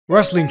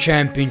Wrestling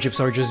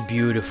championships are just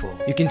beautiful.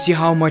 You can see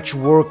how much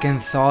work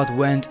and thought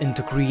went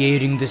into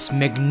creating this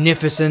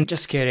magnificent—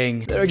 just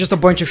kidding. They're just a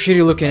bunch of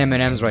shitty looking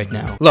M&Ms right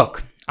now.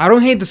 Look, I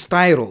don't hate this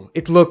title.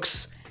 It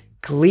looks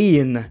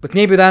clean, but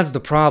maybe that's the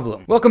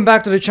problem. Welcome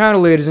back to the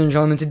channel, ladies and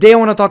gentlemen. Today I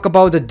want to talk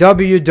about the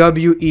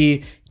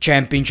WWE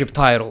Championship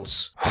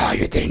titles. Oh,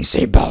 you didn't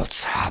say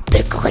belts.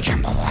 Big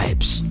Jumbo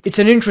vibes. It's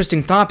an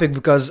interesting topic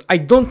because I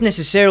don't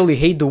necessarily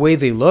hate the way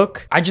they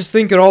look. I just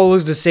think it all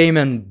looks the same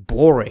and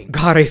boring.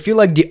 God, I feel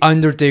like The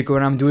Undertaker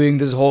when I'm doing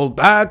this whole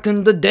back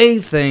in the day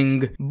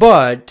thing.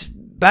 But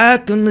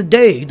back in the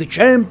day, the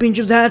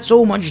championships had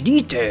so much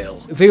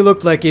detail. They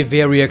looked like a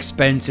very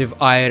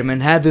expensive item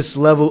and had this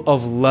level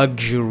of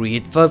luxury.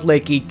 It felt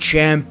like a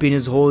champion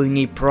is holding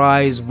a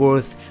prize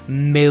worth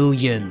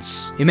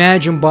millions.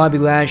 Imagine Bobby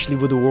Lashley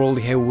with the World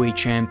Heavyweight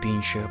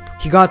Championship.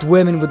 He got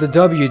women with the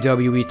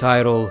WWE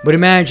title, but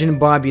imagine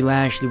Bobby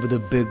Lashley with a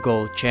big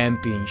gold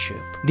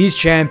championship. These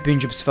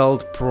championships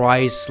felt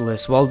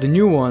priceless, while the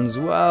new ones,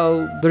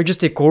 well, they're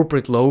just a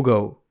corporate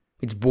logo.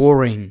 It's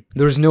boring.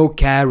 There's no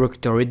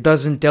character. It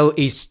doesn't tell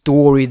a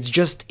story. It's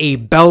just a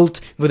belt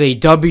with a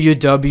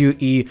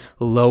WWE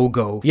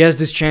logo. Yes,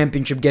 this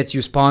championship gets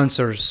you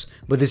sponsors,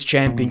 but this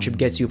championship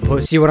gets you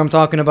pussy. See what I'm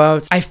talking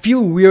about? I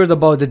feel weird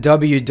about the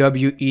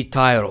WWE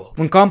title.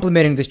 When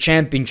complimenting this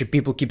championship,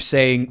 people keep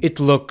saying it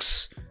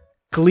looks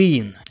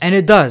clean. And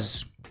it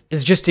does.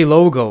 It's just a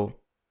logo.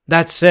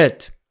 That's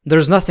it.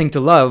 There's nothing to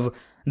love.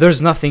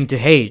 There's nothing to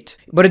hate.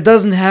 But it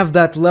doesn't have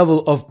that level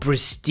of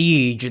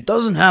prestige. It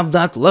doesn't have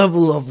that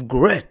level of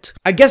grit.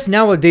 I guess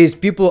nowadays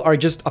people are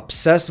just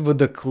obsessed with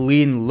the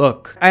clean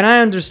look. And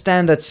I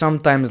understand that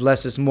sometimes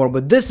less is more,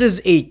 but this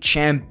is a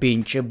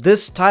championship.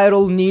 This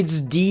title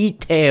needs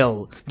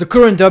detail. The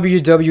current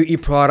WWE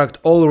product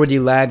already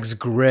lacks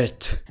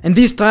grit. And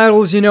these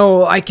titles, you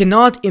know, I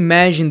cannot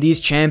imagine these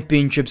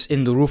championships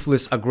in the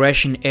Ruthless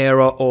Aggression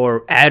era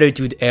or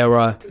Attitude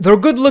era. They're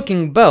good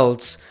looking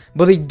belts,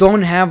 but they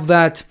don't have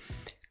that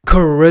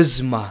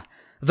charisma,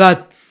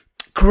 that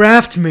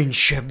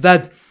craftsmanship,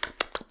 that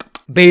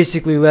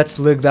basically let's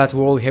lick that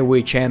World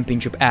Heavyweight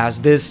Championship ass.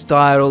 This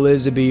title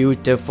is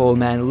beautiful,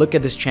 man. Look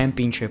at this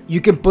championship.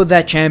 You can put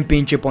that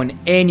championship on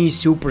any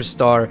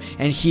superstar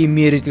and he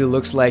immediately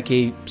looks like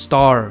a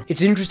star.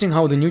 It's interesting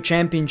how the new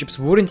championships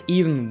wouldn't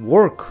even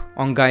work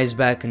on guys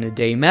back in the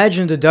day.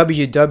 Imagine the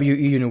WWE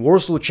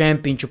Universal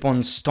Championship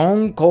on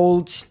Stone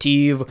Cold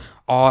Steve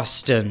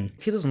Austin.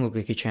 He doesn't look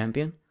like a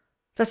champion.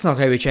 That's not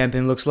how a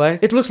champion looks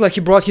like. It looks like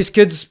he brought his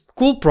kid's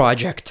school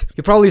project.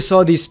 You probably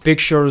saw these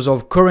pictures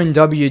of current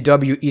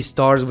WWE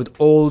stars with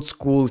old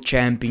school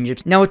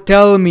championships. Now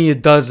tell me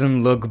it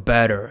doesn't look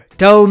better.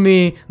 Tell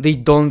me they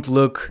don't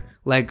look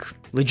like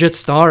legit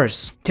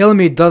stars. Tell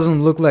me it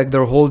doesn't look like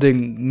they're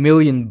holding $1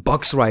 million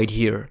right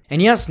here.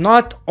 And yes,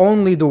 not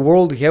only the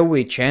World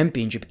Heavyweight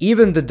Championship,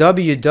 even the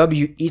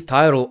WWE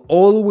title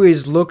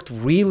always looked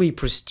really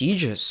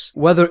prestigious.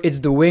 Whether it's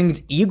the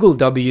Winged Eagle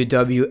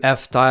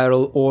WWF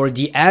title or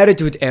the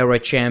Attitude Era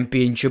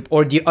Championship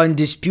or the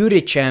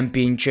Undisputed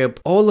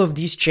Championship, all of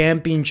these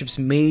championships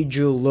made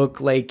you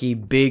look like a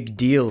big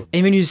deal.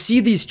 And when you see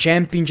these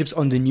championships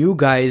on the new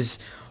guys,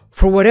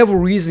 for whatever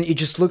reason, it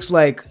just looks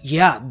like,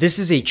 yeah, this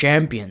is a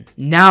champion.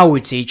 Now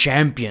it's a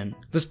champion.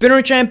 The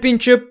Spinner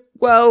Championship,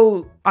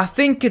 well, I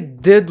think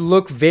it did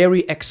look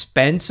very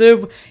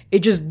expensive.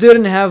 It just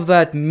didn't have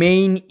that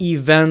main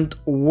event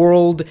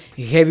World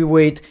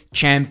Heavyweight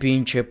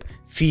Championship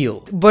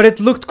feel. But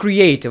it looked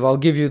creative, I'll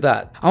give you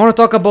that. I want to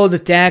talk about the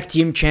tag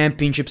team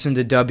championships in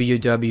the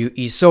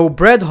WWE. So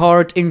Bret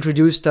Hart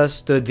introduced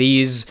us to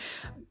these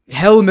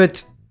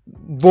Helmet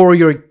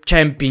Warrior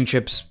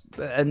Championships.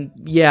 And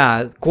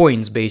yeah,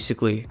 coins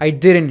basically. I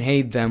didn't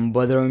hate them,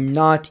 but they're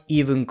not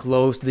even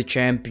close to the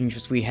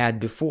championships we had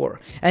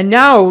before. And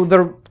now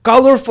they're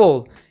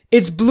colorful.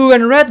 It's blue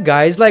and red,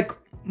 guys. Like,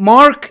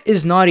 Mark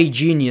is not a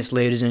genius,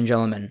 ladies and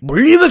gentlemen.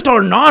 Believe it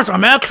or not,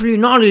 I'm actually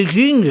not a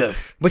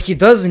genius. But he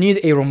does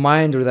need a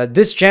reminder that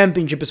this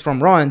championship is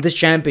from Raw and this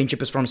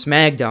championship is from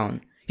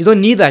SmackDown. You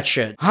don't need that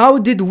shit. How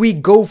did we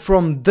go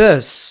from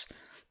this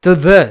to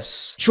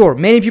this? Sure,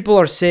 many people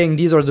are saying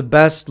these are the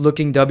best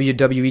looking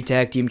WWE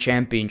Tag Team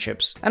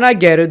Championships. And I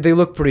get it, they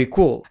look pretty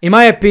cool. In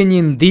my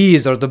opinion,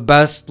 these are the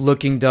best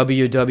looking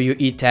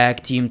WWE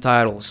Tag Team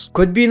titles.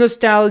 Could be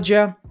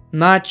nostalgia,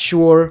 not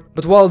sure.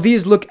 But while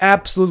these look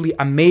absolutely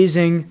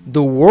amazing,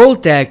 the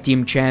World Tag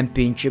Team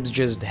Championships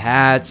just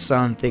had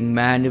something,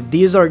 man. If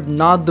these are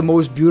not the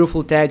most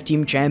beautiful Tag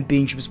Team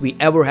Championships we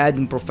ever had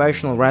in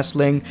professional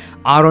wrestling,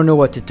 I don't know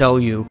what to tell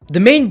you. The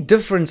main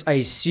difference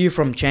I see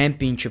from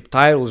championship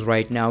titles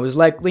right now is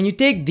like when you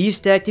take these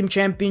Tag Team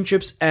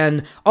Championships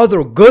and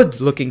other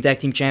good looking Tag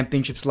Team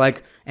Championships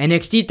like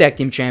NXT Tag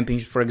Team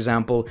Championship, for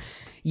example.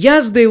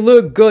 Yes, they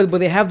look good, but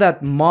they have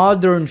that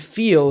modern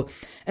feel.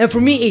 And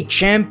for me, a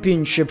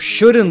championship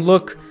shouldn't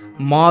look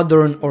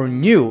modern or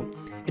new.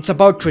 It's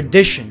about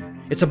tradition.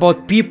 It's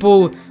about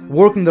people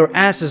working their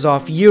asses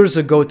off years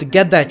ago to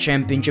get that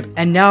championship.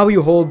 And now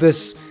you hold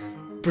this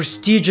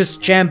prestigious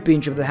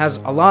championship that has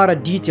a lot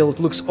of detail. It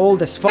looks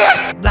old as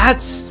fuck.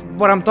 That's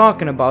what I'm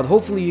talking about.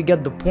 Hopefully you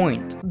get the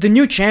point. The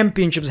new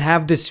championships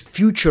have this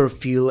future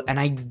feel and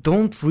I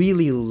don't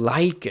really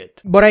like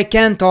it. But I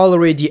can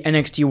tolerate the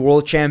NXT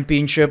World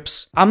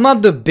Championships. I'm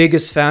not the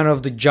biggest fan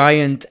of the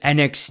giant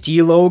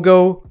NXT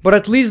logo, but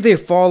at least they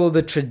follow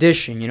the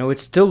tradition, you know, it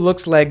still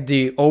looks like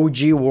the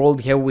OG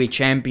World Heavyweight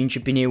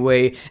Championship in a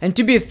way. And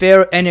to be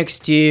fair,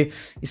 NXT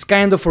is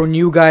kind of for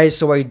new guys,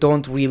 so I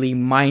don't really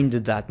mind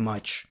it that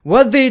much.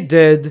 What they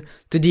did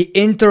to the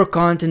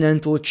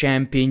Intercontinental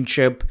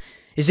Championship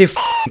is a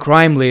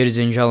crime, ladies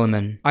and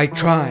gentlemen. I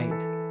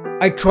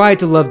tried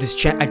to love this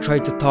I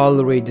tried to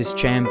tolerate this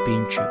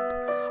championship.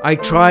 I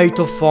tried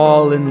to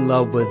fall in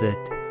love with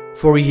it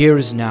for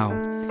years now.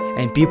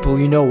 And people,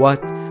 you know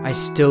what? I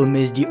still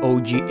miss the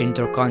OG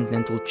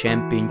Intercontinental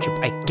Championship.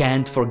 I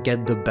can't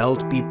forget the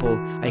belt, people.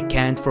 I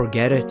can't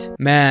forget it.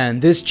 Man,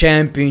 this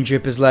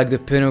championship is like the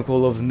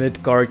pinnacle of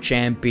mid-card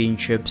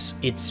championships.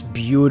 It's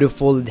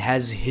beautiful, it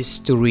has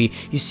history.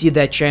 You see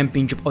that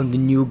championship on the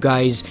new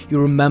guys. You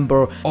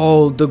remember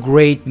all the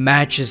great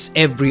matches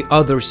every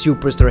other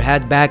superstar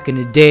had back in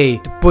the day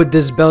to put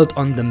this belt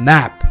on the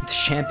map. The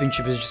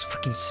championship is just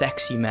freaking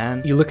sexy,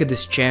 man. You look at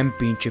this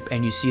championship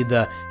and you see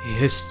the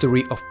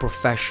history of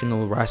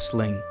professional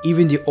wrestling.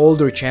 Even the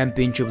older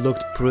championship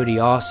looked pretty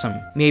awesome.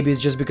 Maybe it's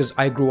just because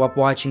I grew up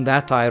watching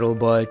that title,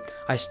 but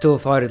I still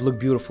thought it looked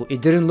beautiful. It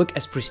didn't look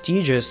as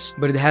prestigious,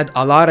 but it had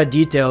a lot of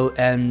detail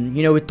and,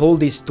 you know, it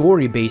told a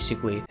story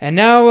basically. And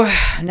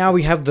now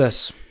we have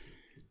this.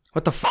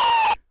 What the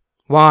f***?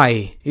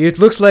 Why? It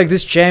looks like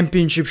this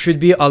championship should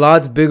be a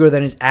lot bigger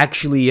than it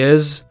actually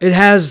is. It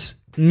has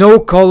no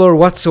color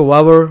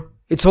whatsoever.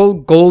 It's all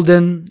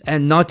golden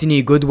and not in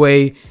a good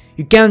way.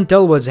 You can't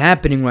tell what's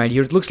happening right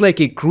here. It looks like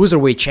a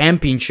cruiserweight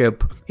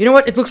championship. You know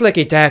what? It looks like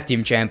a tag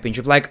team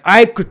championship. Like,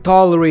 I could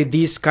tolerate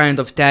these kind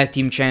of tag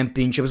team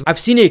championships. I've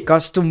seen a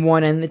custom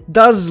one and it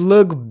does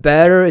look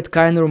better. It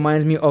kind of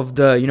reminds me of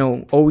the, you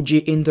know, OG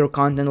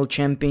Intercontinental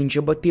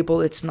Championship. But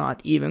people, it's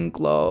not even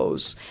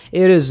close.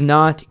 It is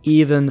not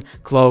even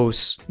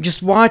close.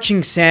 Just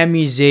watching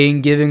Sami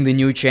Zayn giving the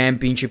new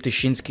championship to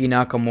Shinsuke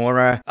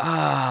Nakamura.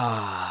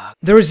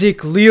 There is a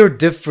clear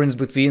difference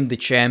between the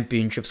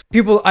championships.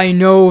 People, I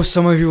know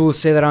some of you will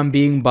say that I'm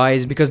being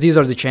biased because these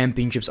are the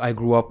championships I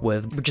grew up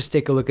with. But just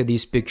take a look at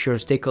these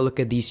pictures, take a look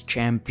at these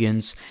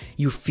champions.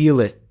 You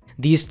feel it.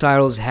 These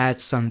titles had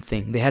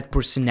something. They had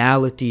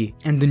personality.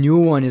 And the new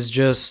one is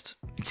just...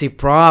 it's a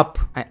prop.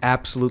 I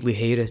absolutely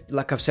hate it.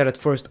 Like I've said at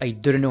first, I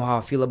didn't know how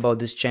I feel about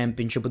this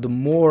championship. But the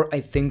more I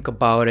think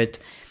about it,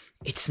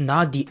 it's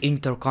not the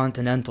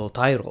Intercontinental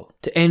title.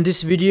 To end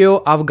this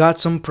video, I've got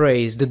some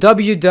praise. The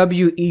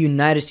WWE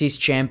United States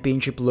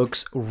Championship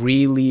looks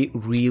really,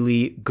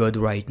 really good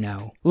right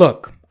now.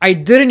 Look, I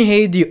didn't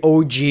hate the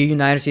OG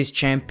United States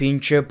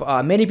Championship.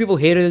 Many people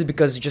hated it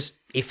because it's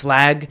just a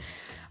flag.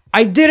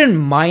 I didn't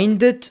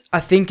mind it. I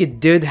think it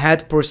did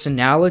had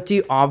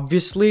personality,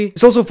 obviously.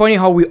 It's also funny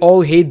how we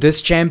all hate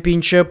this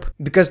championship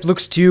because it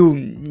looks too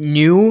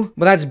new.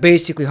 But that's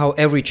basically how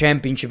every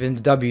championship in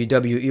the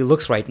WWE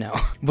looks right now.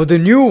 But the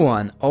new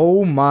one,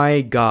 oh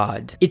my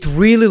god. It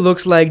really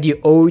looks like the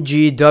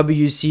OG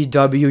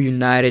WCW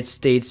United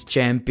States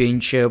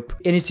Championship.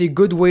 And it's a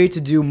good way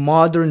to do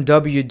modern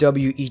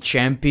WWE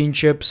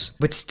championships,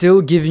 but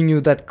still giving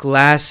you that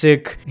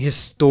classic,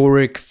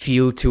 historic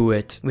feel to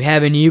it. We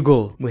have an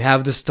eagle. We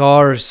have the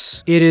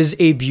stars. It is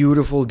a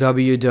beautiful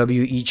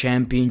WWE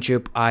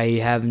championship. I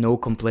have no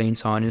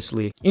complaints,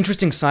 honestly.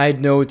 Interesting side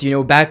note, you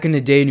know, back in the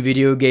day in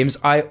video games,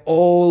 I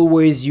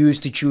always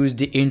used to choose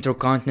the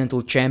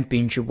Intercontinental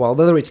Championship, while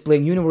whether it's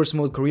playing universe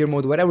mode, career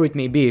mode, whatever it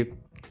may be.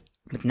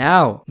 But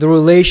now, the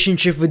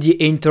relationship with the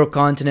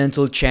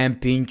Intercontinental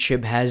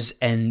Championship has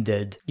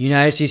ended. The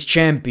United States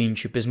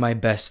Championship is my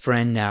best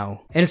friend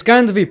now. And it's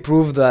kind of a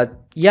proof that,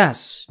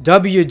 yes,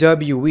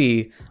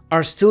 WWE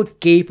are still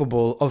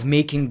capable of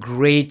making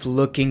great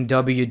looking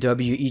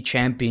WWE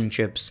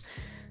championships.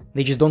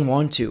 They just don't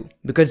want to,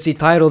 because it's a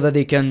title that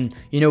they can,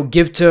 you know,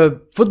 give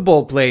to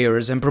football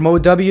players and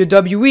promote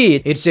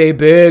WWE. It's a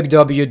big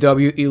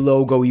WWE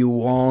logo, you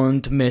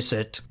won't miss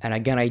it. And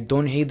again, I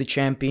don't hate the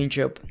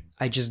championship,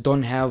 I just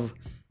don't have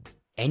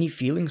any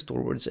feelings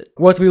towards it.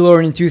 What we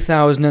learned in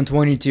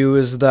 2022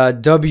 is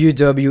that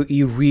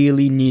WWE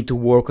really need to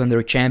work on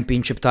their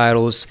championship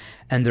titles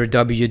and their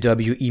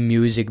WWE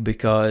music,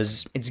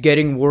 because it's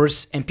getting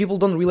worse and people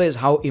don't realize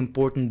how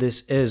important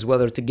this is,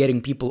 whether to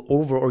getting people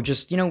over or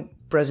just, you know,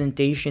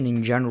 presentation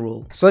in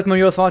general. So let me know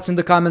your thoughts in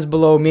the comments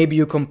below. Maybe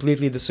you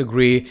completely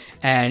disagree,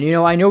 and you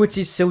know, I know it's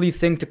a silly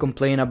thing to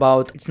complain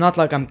about. It's not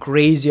like I'm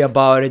crazy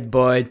about it,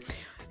 but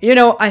you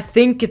know, I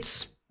think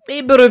it's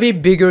a bit of a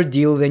bigger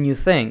deal than you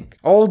think.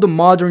 All the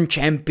modern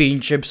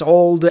championships,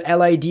 all the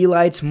LED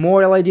lights,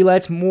 more LED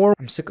lights, more.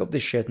 I'm sick of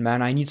this shit,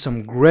 man. I need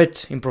some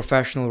grit in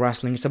professional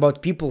wrestling. It's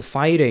about people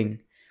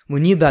fighting. We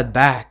need that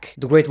back.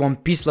 The Great One,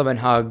 peace, love, and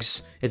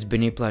hugs. It's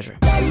been a pleasure.